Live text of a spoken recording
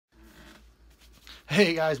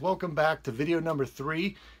Hey guys, welcome back to video number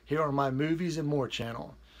 3 here on my Movies and More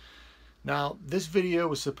channel. Now, this video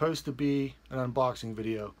was supposed to be an unboxing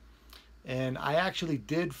video, and I actually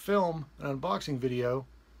did film an unboxing video,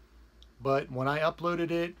 but when I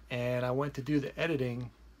uploaded it and I went to do the editing,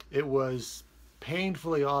 it was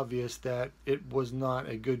painfully obvious that it was not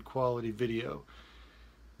a good quality video.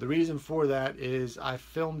 The reason for that is I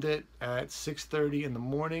filmed it at 6:30 in the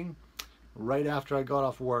morning, right after I got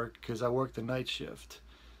off work, because I worked the night shift.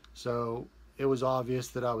 So it was obvious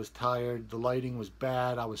that I was tired. The lighting was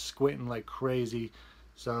bad. I was squinting like crazy.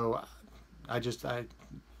 So I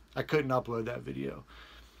couldn't upload that video.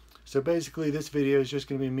 So basically this video is just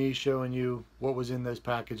going to be me showing you what was in those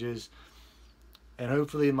packages, and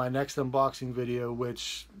hopefully in my next unboxing video,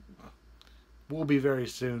 which will be very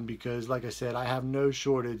soon, because like I said, I have no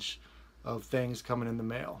shortage of things coming in the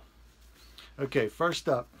mail. Okay, first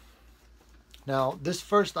up. Now, this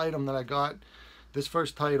first item that I got, this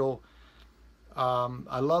first title,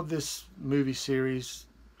 I love this movie series,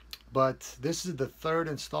 but this is the third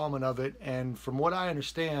installment of it, and from what I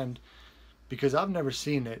understand, because I've never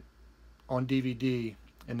seen it on DVD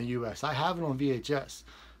in the US. I have it on VHS,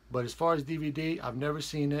 but as far as DVD, I've never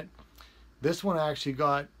seen it. This one I actually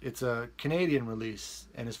got, it's a Canadian release,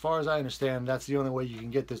 and as far as I understand, that's the only way you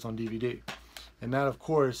can get this on DVD. And that, of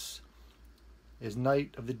course, is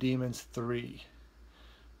Night of the Demons 3.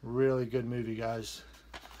 Really good movie, guys.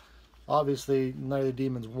 Obviously, Night of the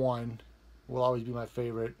Demons 1 will always be my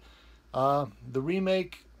favorite. The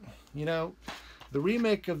remake, the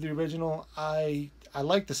remake of the original, I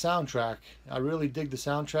like the soundtrack. I really dig the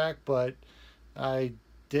soundtrack, but I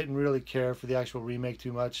didn't really care for the actual remake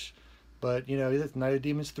too much. But, it's Night of the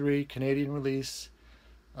Demons 3, Canadian release.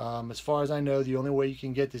 As far as I know, the only way you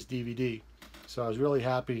can get this DVD. So I was really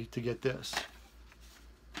happy to get this.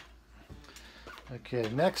 Okay,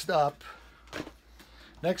 next up,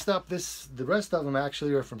 the rest of them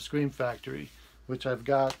actually are from Scream Factory, which I've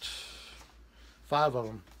got 5 of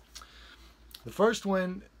them. The first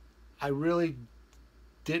one, I really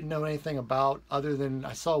didn't know anything about, other than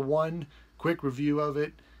I saw one quick review of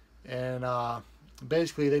it, and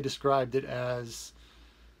basically they described it as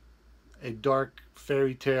a dark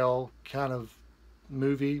fairy tale kind of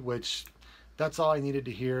movie, which that's all I needed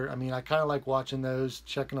to hear. I mean, I kind of like watching those,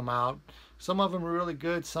 checking them out. Some of them are really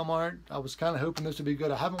good, some aren't. I was kind of hoping this would be good.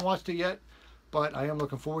 I haven't watched it yet, but I am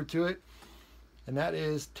looking forward to it. And that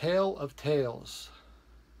is Tale of Tales.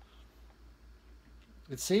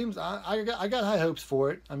 It seems, I got high hopes for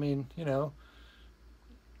it. I mean,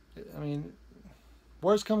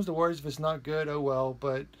 worst comes to worst, if it's not good, oh well.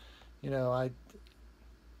 But, I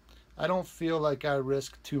don't feel like I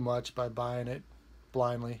risk too much by buying it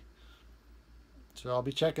blindly. So I'll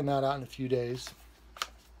be checking that out in a few days.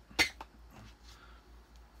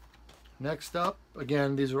 Next up,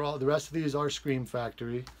 again, the rest of these are Scream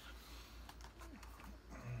Factory.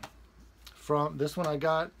 From this one I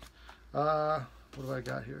got, what do I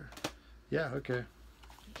got here? Yeah, okay.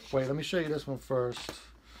 Wait, let me show you this one first.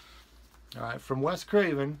 Alright, from Wes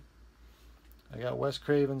Craven, I got Wes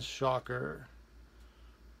Craven's Shocker.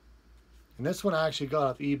 And this one I actually got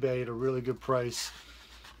off eBay at a really good price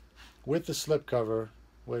with the slipcover,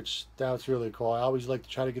 which that's really cool. I always like to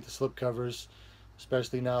try to get the slipcovers,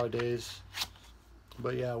 especially nowadays.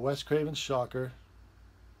 But yeah, Wes Craven's Shocker.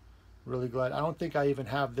 Really glad. I don't think I even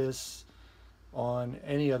have this on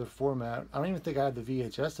any other format. I don't even think I had the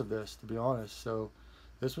VHS of this, to be honest. So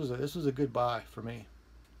this was a good buy for me.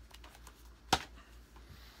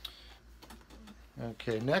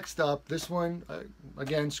 Okay, next up, this one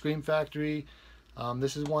again, Scream Factory.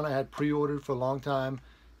 This is one I had pre-ordered for a long time.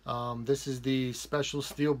 This is the special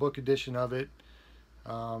steelbook edition of it.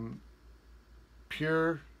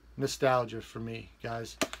 Pure nostalgia for me,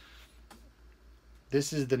 guys.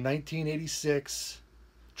 This is the 1986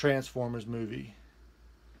 Transformers movie.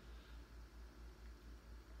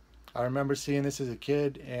 I remember seeing this as a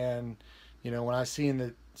kid, and when I seen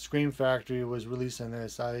that Scream Factory was releasing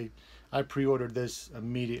this, I pre-ordered this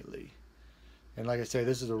immediately. And like I say,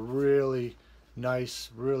 this is a really nice,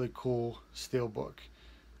 really cool steelbook.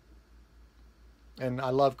 And I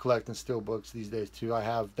love collecting steelbooks these days too.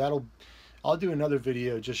 I'll do another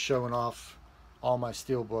video just showing off all my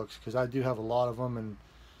steelbooks, because I do have a lot of them, and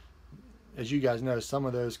as you guys know, some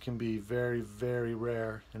of those can be very, very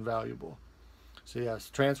rare and valuable. So yes,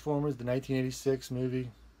 Transformers, the 1986 movie,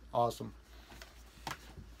 awesome.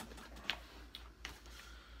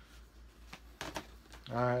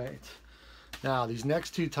 Alright, now these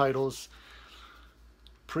next 2 titles,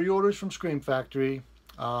 pre-orders from Scream Factory.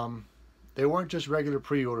 They weren't just regular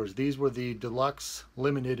pre-orders. These were the deluxe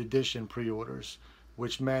limited edition pre-orders,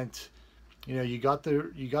 which meant you know, you got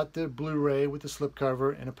the Blu-ray with the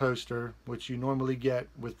slipcover and a poster, which you normally get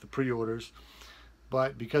with the pre-orders.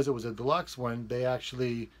 But because it was a deluxe one, they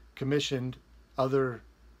actually commissioned other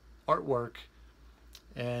artwork,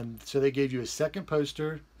 and so they gave you a second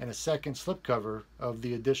poster and a second slipcover of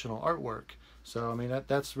the additional artwork. So I mean,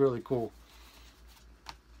 that's really cool.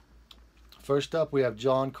 First up, we have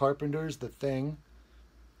John Carpenter's The Thing.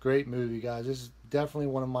 Great movie, guys. This is definitely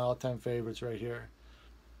one of my all-time favorites right here.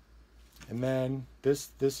 And then this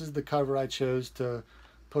is the cover I chose to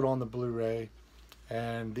put on the Blu-ray,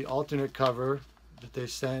 and the alternate cover that they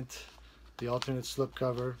sent, the alternate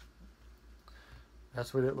slipcover,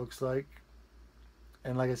 that's what it looks like.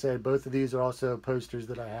 And like I said, both of these are also posters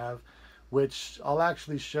that I have, which I'll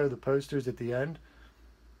actually show the posters at the end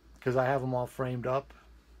because I have them all framed up.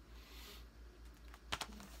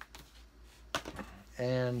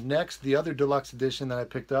 And next, the other deluxe edition that I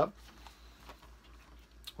picked up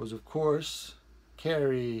was, of course,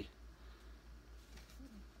 Carrie.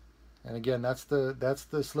 And again, that's the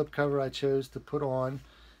slipcover I chose to put on,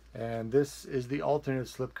 and this is the alternate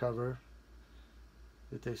slipcover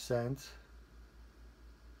that they sent.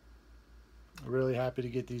 Really happy to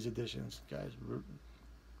get these editions, guys.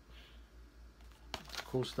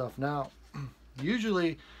 Cool stuff. Now,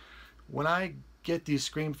 usually when I get these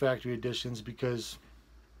Scream Factory editions, because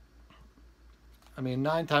I mean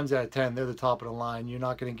 9 times out of 10 they're the top of the line, you're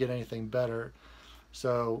not going to get anything better.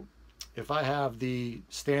 So if I have the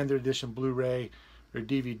standard edition Blu-ray or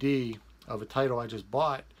DVD of a title I just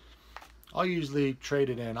bought, I'll usually trade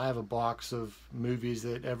it in. I have a box of movies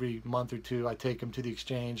that every month or two I take them to the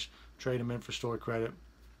exchange, trade them in for store credit.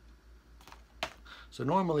 So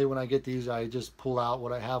normally when I get these, I just pull out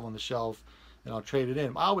what I have on the shelf and I'll trade it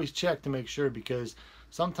in. I always check to make sure, because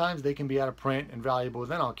sometimes they can be out of print and valuable,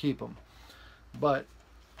 then I'll keep them. But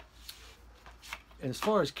as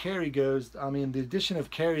far as Carrie goes, I mean, the edition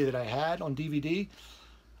of Carrie that I had on DVD,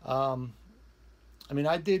 I mean,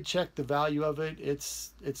 I did check the value of it.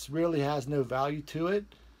 It's really has no value to it.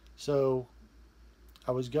 So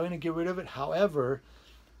I was going to get rid of it. However,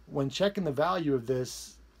 when checking the value of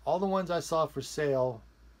this, all the ones I saw for sale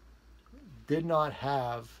did not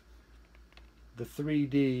have the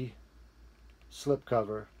 3D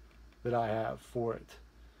slipcover that I have for it.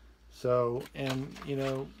 So, and you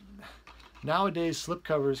know, nowadays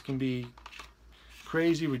slipcovers can be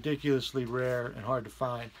crazy, ridiculously rare and hard to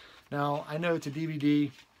find. Now, I know it's a DVD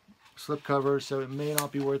slipcover, so it may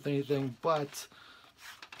not be worth anything, but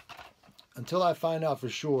until I find out for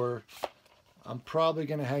sure, I'm probably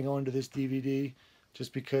going to hang on to this DVD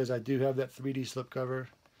just because I do have that 3D slipcover.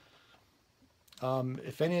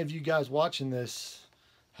 If any of you guys watching this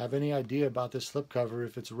have any idea about this slipcover,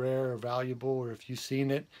 if it's rare or valuable, or if you've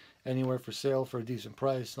seen it anywhere for sale for a decent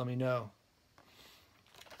price, let me know.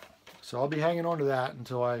 So I'll be hanging on to that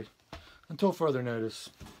until further notice.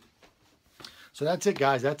 So that's it,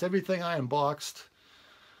 guys. That's everything I unboxed.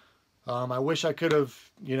 I wish I could have,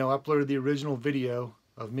 you know, uploaded the original video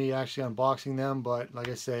of me actually unboxing them, but like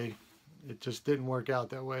I say, it just didn't work out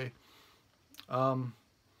that way. I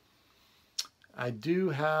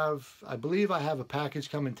believe I have a package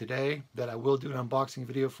coming today that I will do an unboxing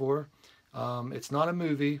video for. It's not a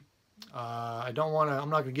movie. I'm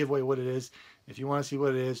not going to give away what it is. If you want to see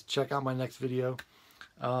what it is, check out my next video.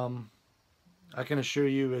 I can assure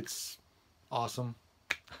you it's awesome.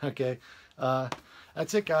 Okay.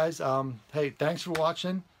 That's it, guys. Hey, thanks for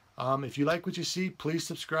watching. If you like what you see, please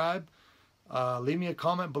subscribe. Leave me a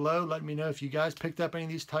comment below. Let me know if you guys picked up any of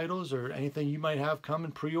these titles or anything you might have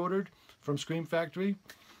coming pre-ordered from Scream Factory.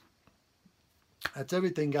 That's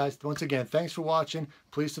everything, guys. Once again, thanks for watching.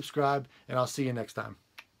 Please subscribe, and I'll see you next time.